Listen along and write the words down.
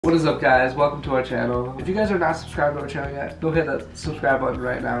What is up, guys? Welcome to our channel. If you guys are not subscribed to our channel yet, go hit that subscribe button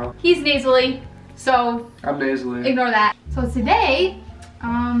right now. He's nasally, so I'm nasally. Ignore that. So today,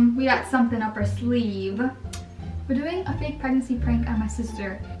 we got something up our sleeve. We're doing a fake pregnancy prank on my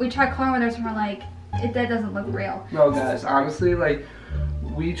sister. We tried calling with her and we're like, that doesn't look real. No, guys, honestly, like,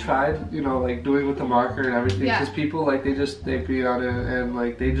 we tried, you know, like, doing with the marker and everything. Yeah. Because people, like, they breathe on it and,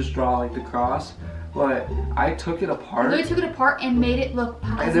 like, they just draw, like, the cross. But I took it apart. I literally took it apart and made it look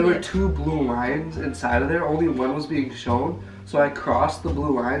positive. And there were two blue lines inside of there. Only one was being shown. So I crossed the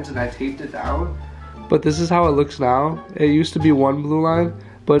blue lines and I taped it down. But this is how it looks now. It used to be one blue line.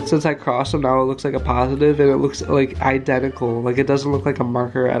 But since I crossed them, now it looks like a positive. And it looks, like, identical. Like, it doesn't look like a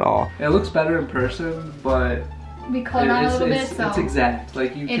marker at all. It looks better in person, but... we colored on a little bit, so... It's exact.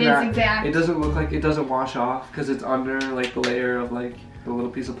 Like, you it cannot... is exact. It doesn't look like... It doesn't wash off because it's under, like, the layer of, like, the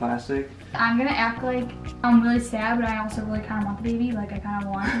little piece of plastic. I'm gonna act like I'm really sad, but I also really kind of want the baby, like I kind of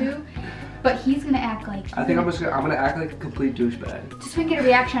want to do. But he's gonna act like... I think I'm gonna act like a complete douchebag. Just to get a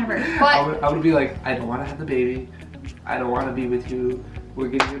reaction of her. But I'm gonna be like, I don't want to have the baby. I don't want to be with you. We're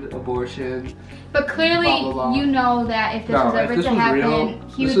getting an abortion. But clearly, blah, blah, blah. you know that if this was ever to happen,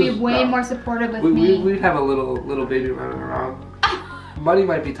 he would be way more supportive with me. We'd have a little baby running around. Money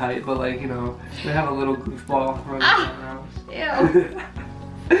might be tight, but like, you know, we'd have a little goofball running around. Ew.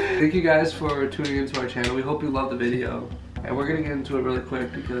 Thank you guys for tuning into our channel. We hope you love the video. And we're gonna get into it really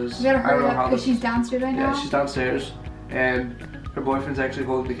quick because we gotta I don't hurry know up how because she's downstairs right now. Yeah, she's downstairs. And her boyfriend's actually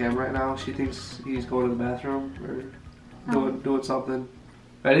holding the camera right now. She thinks he's going to the bathroom or doing something.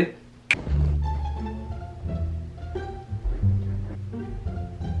 Ready?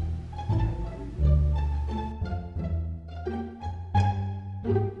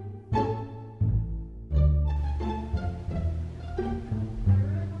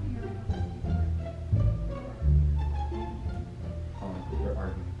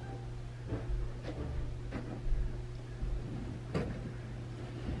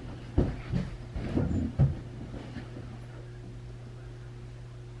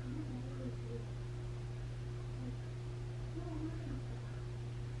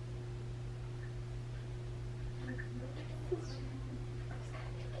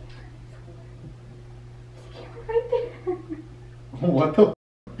 Right there. What the?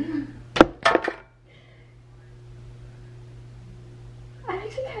 I'm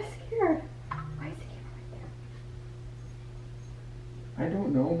actually kind of scared. Why is the camera right there? I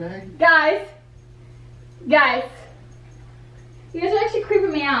don't know, Meg. Guys, you guys are actually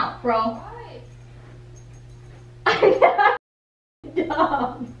creeping me out, bro. Why? I'm not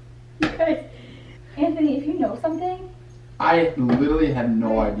dumb. You guys, Anthony, if you know something, I literally had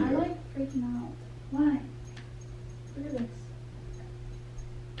no idea. I'm like freaking out. Why? Look at this.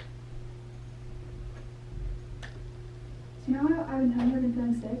 Do you know how I've been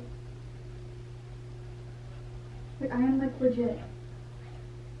feeling sick? Like, I am like legit.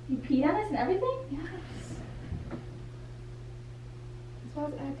 You peed on us and everything? Yes. That's why I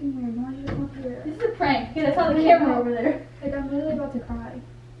was acting weird. Why don't you just come up here? This is a prank. Here, that's all the camera over there. Like, I'm literally about to cry.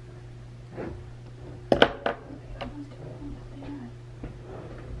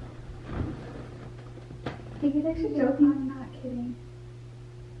 I think he's actually joking. I'm not kidding.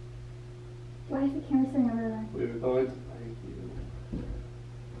 Why is the camera sitting over there? We were going to thank you.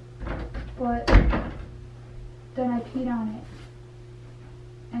 But then I peed on it,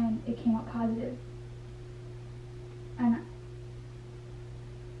 and it came out positive. And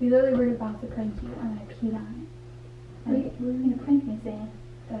we literally were about to prank you, and I peed on it. And we were going to prank me saying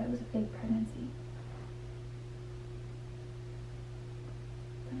that it was a fake pregnancy.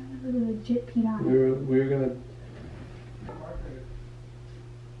 And I literally legit peed on it. We were gonna.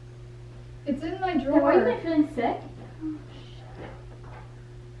 It's in my drawer. Why are you feeling sick? Oh, shit.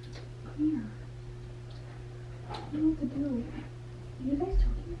 Come here. I don't know what to do. Are you guys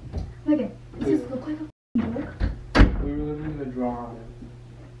joking? Megan, does this look like a joke? We were literally gonna draw on it.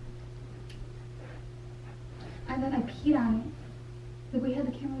 And then I peed on it. Like, we had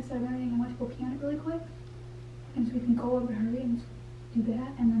the camera set up and everything. I went to go pee on it really quick. And so we can go over hurry and just do that.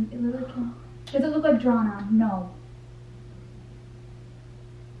 And then it literally came. Does it look like drawn on? No.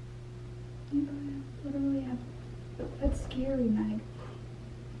 Literally have. That's scary, Meg.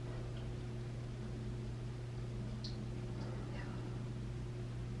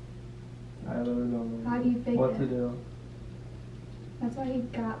 I literally don't know How do you fake what it? to do. That's why he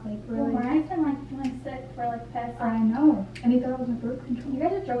got like Well, really. Mariah's been like feeling sick for like past I like. know. And he thought it was my birth control. You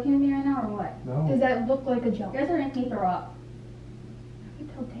guys are joking with me right now or what? No. Does that look like a joke? You guys are making me throw up. I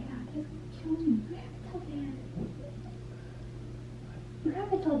could tell Dad. He's gonna kill me. You have to tell Dad. You have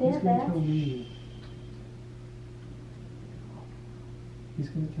to tell He's Dad gonna that. kill me. He's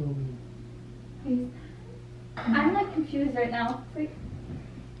gonna kill me. I'm like confused right now. Yeah,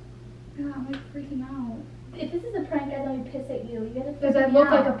 I'm like freaking out. If this is a prank, guys, I'll be pissed at you. You gotta Does that look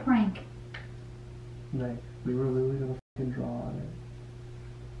like a prank? Like, we were literally gonna fucking draw on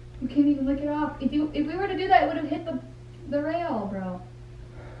it. You can't even lick it off. If we were to do that, it would have hit the rail, bro.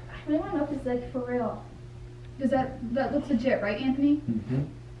 I really want to know if this is like for real. Does that looks legit, right, Anthony? Mm-hmm.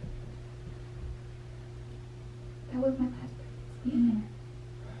 That was my last pregnancy.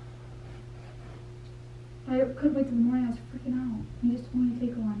 I couldn't wait till the morning. I was freaking out. You just told me to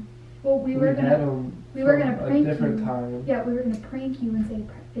take one. Well, we were had gonna him we were from gonna prank a different you. time. Yeah, we were gonna prank you and say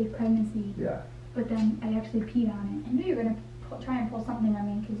fake pregnancy. Yeah. But then I actually peed on I knew you were gonna try and pull something on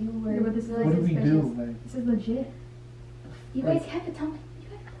me because you were. Yeah, but this is really What do we suspicious. do? Like, it. This is legit. You Like- guys have to tell me. You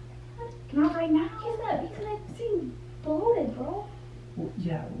guys Not right now. he's gonna seem bloated, bro. well,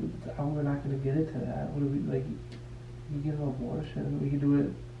 yeah, we're not gonna get into that. What do we like? You get an abortion. We can do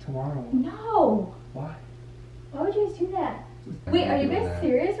it tomorrow. No. Why? Why would you guys do that? Wait, are you guys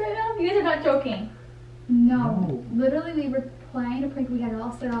serious right now? You guys are not joking. No. No. Literally, we were planning a prank. We had it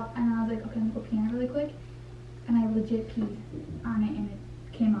all set up, and I was like, okay, I'm gonna go pee on it really quick. And I legit peed on it, and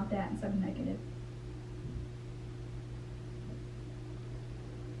it came out that instead of negative.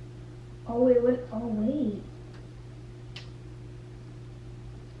 Oh, it would. Oh, wait.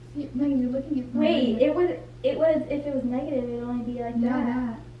 See, Megan, you're looking at Wait, it would. If it was negative, it would only be like Yeah, that.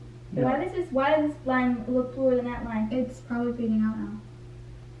 that. Yeah. Why does this line look bluer than that line? It's probably fading out now.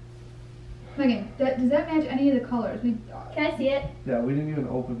 Megan, does that match any of the colors? Can I see it? Yeah, we didn't even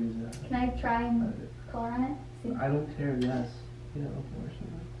open these yet. Can I try and color on it? See. I don't care. Yes. Yeah,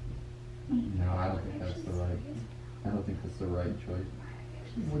 abortion. No, I don't think that's the right. I don't think that's the right choice.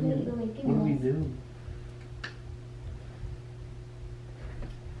 What do we do?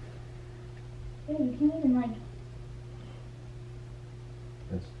 Yeah, you can't even like.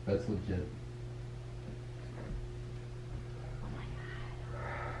 That's legit.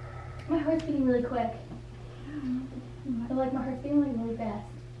 My heart's beating really quick. But like my heart's beating like really fast.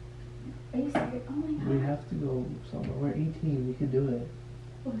 Are you serious? Oh my god. We have to go somewhere. We're 18. We can do it.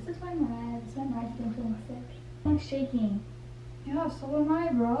 Oh, this is why Mariah. This is why Mariah's been feeling sick. I'm like shaking. Yeah, so am I,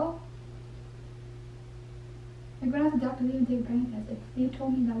 bro. Like when I was a doctor, they didn't take a pregnancy test. If they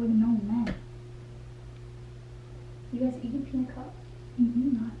told me that, I would have known then. You guys eating peanut cup?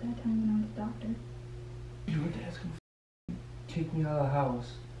 Not that time when I was a doctor. Your dad's gonna kick me out of the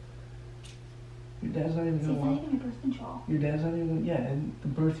house. Your dad's not even See, gonna it's not want. even your birth control. Your dad's not even. Yeah, and the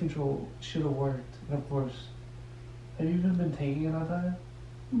birth control should have worked. And of course, have you even been taking it all the time?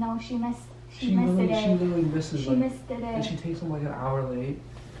 No, she missed. She missed the day. She literally misses. She like, missed the and day. she takes them like an hour late.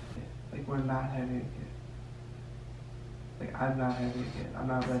 Like we're not having a kid. Like I'm not having a kid. I'm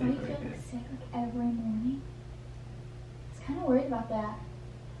not So ready you for a feel kid. like sick like every morning? I was kind of worried about that.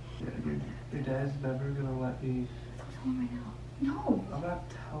 Yeah, your dad's never gonna let me. Don't tell him right now. No. I'm not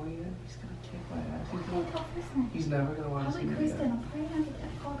telling you. He's gonna kick my ass. Why can't you tell Kristen? He's never gonna want to see Probably me Kristen. again. I'll probably have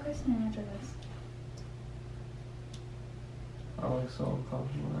to call Kristen after this. I'm like so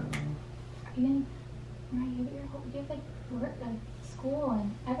uncomfortable right now. Even Mariah, you have like work, like school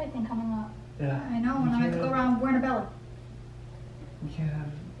and everything coming up. Yeah. I know, and I have to go around wearing a belly. We can't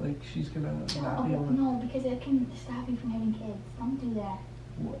have, like, she's gonna not Oh, be able to. no, because it can stop you from having kids. Don't do that.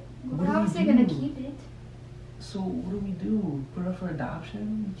 What We're do obviously we gonna do? keep it. So, what do we do? Put her for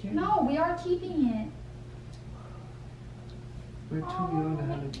adoption? We can't. No, we are keeping it. We're too young to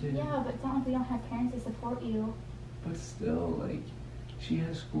have a kid. Yeah, but it's not like we don't have parents to support you. But still, like, she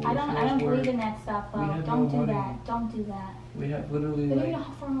has school. I she don't has believe work. in that stuff We though. have Don't no do money. that. Don't do that. We have literally, We don't even like. know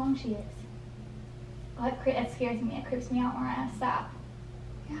how far along she is. Oh, that scares me. It creeps me out, Mariah. Stop.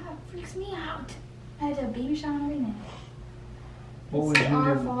 Yeah, it freaks me out. I had to have a baby shower and everything. What would It's you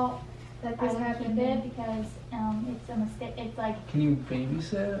our do? fault that I this would keep happened. it because it's a mistake. It's like Can you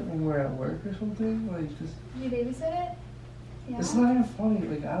babysit when we're at work or something? Like, just. You babysit it? Yeah. It's not even funny.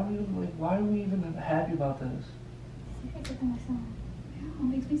 Like, I don't even, like, why are we even happy about this? seriously to my son. Yeah, it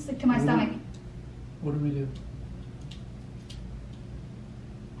makes me sick to my What do stomach. What do we do?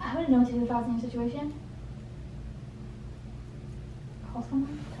 I wouldn't know what to do if I was in your situation. Call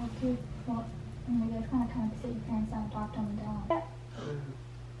someone, talk to, well, maybe that's kind of sit your parents down and talk to them and tell them.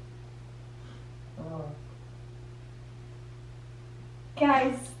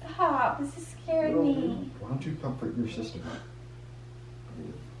 Guys, stop. This is scaring me. Why don't you comfort your sister?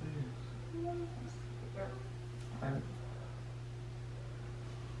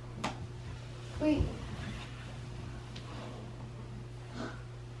 Wait.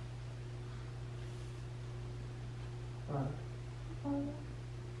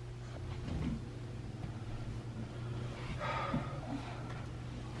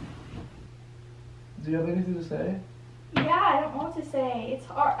 Do you have anything to say? Yeah, I don't know what to say. It's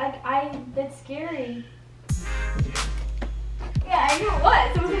hard. Like, that's scary. Yeah, I knew it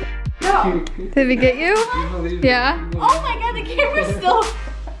was. It was like, no. Did we get you? Yeah. Oh my god, the camera's still.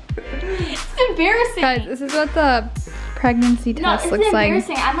 It's embarrassing. Guys, this is what the pregnancy No, test it's looks like.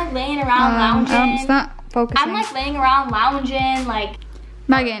 embarrassing. I'm like laying around lounging. It's not focusing. I'm like laying around lounging, like.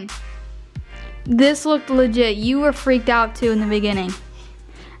 Megan, this looked legit. You were freaked out too in the beginning.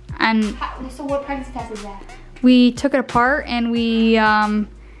 And So what pregnancy test is that? we took it apart and we, there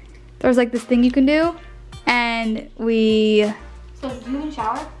was like this thing you can do. And we, So do you in the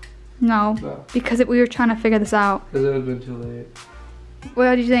shower? no, No. because we were trying to figure this out. Because it would have been too late.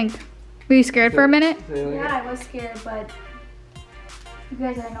 What did you think? Were you scared for a minute? Yeah, I was scared, but you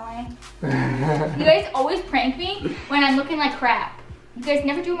guys are annoying. You guys always prank me when I'm looking like crap. You guys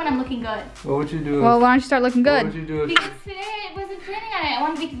never do it when I'm looking good. What would you do? Well, why don't you start looking What would good? you do? Because today I wasn't planning on it. I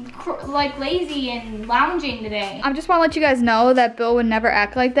want to be like lazy and lounging today. I just want to let you guys know that Bill would never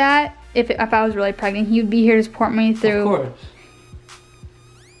act like that if I was really pregnant. He would be here to support me through. Of course.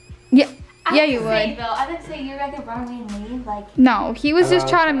 Yeah, I yeah, was you gonna say, would. Bill, I was gonna say you're gonna run away and leave, like. No, he was just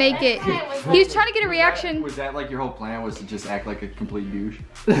trying to make it. He was trying to get a Was reaction. that like your whole plan was to just act like a complete douche?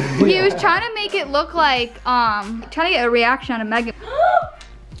 He was trying to make it look like trying to get a reaction out of Megan.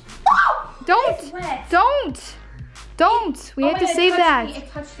 It's wet. Don't. We Oh have my to God, save it that.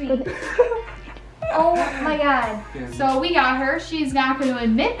 touched me. It touched me. Oh my god. So we got her. She's not going to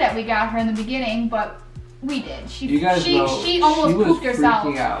admit that we got her in the beginning, but we did. You guys know, she almost was pooped herself.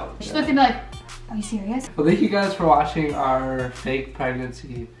 freaking out. She looked at me like, are you serious? Well, thank you guys for watching our fake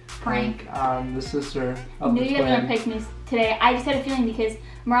pregnancy Prank. prank on the sister of No, the you guys are gonna twin. prank me today. I just had a feeling because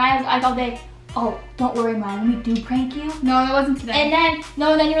Mariah was like all day, oh, don't worry, Mariah, when we do prank you. No, it wasn't today. And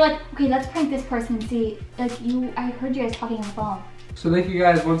then you were like, okay, let's prank this person and see. Like I heard you guys talking on the phone. So thank you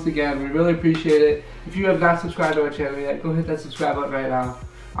guys once again. We really appreciate it. If you have not subscribed to our channel yet, go hit that subscribe button right now.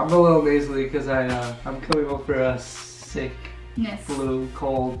 I'm a little nasally because I'm coming over a sickness, flu,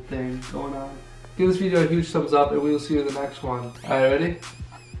 cold thing going on. Give this video a huge thumbs up and we will see you in the next one. Alright, ready?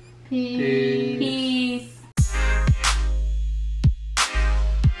 Peace. Peace.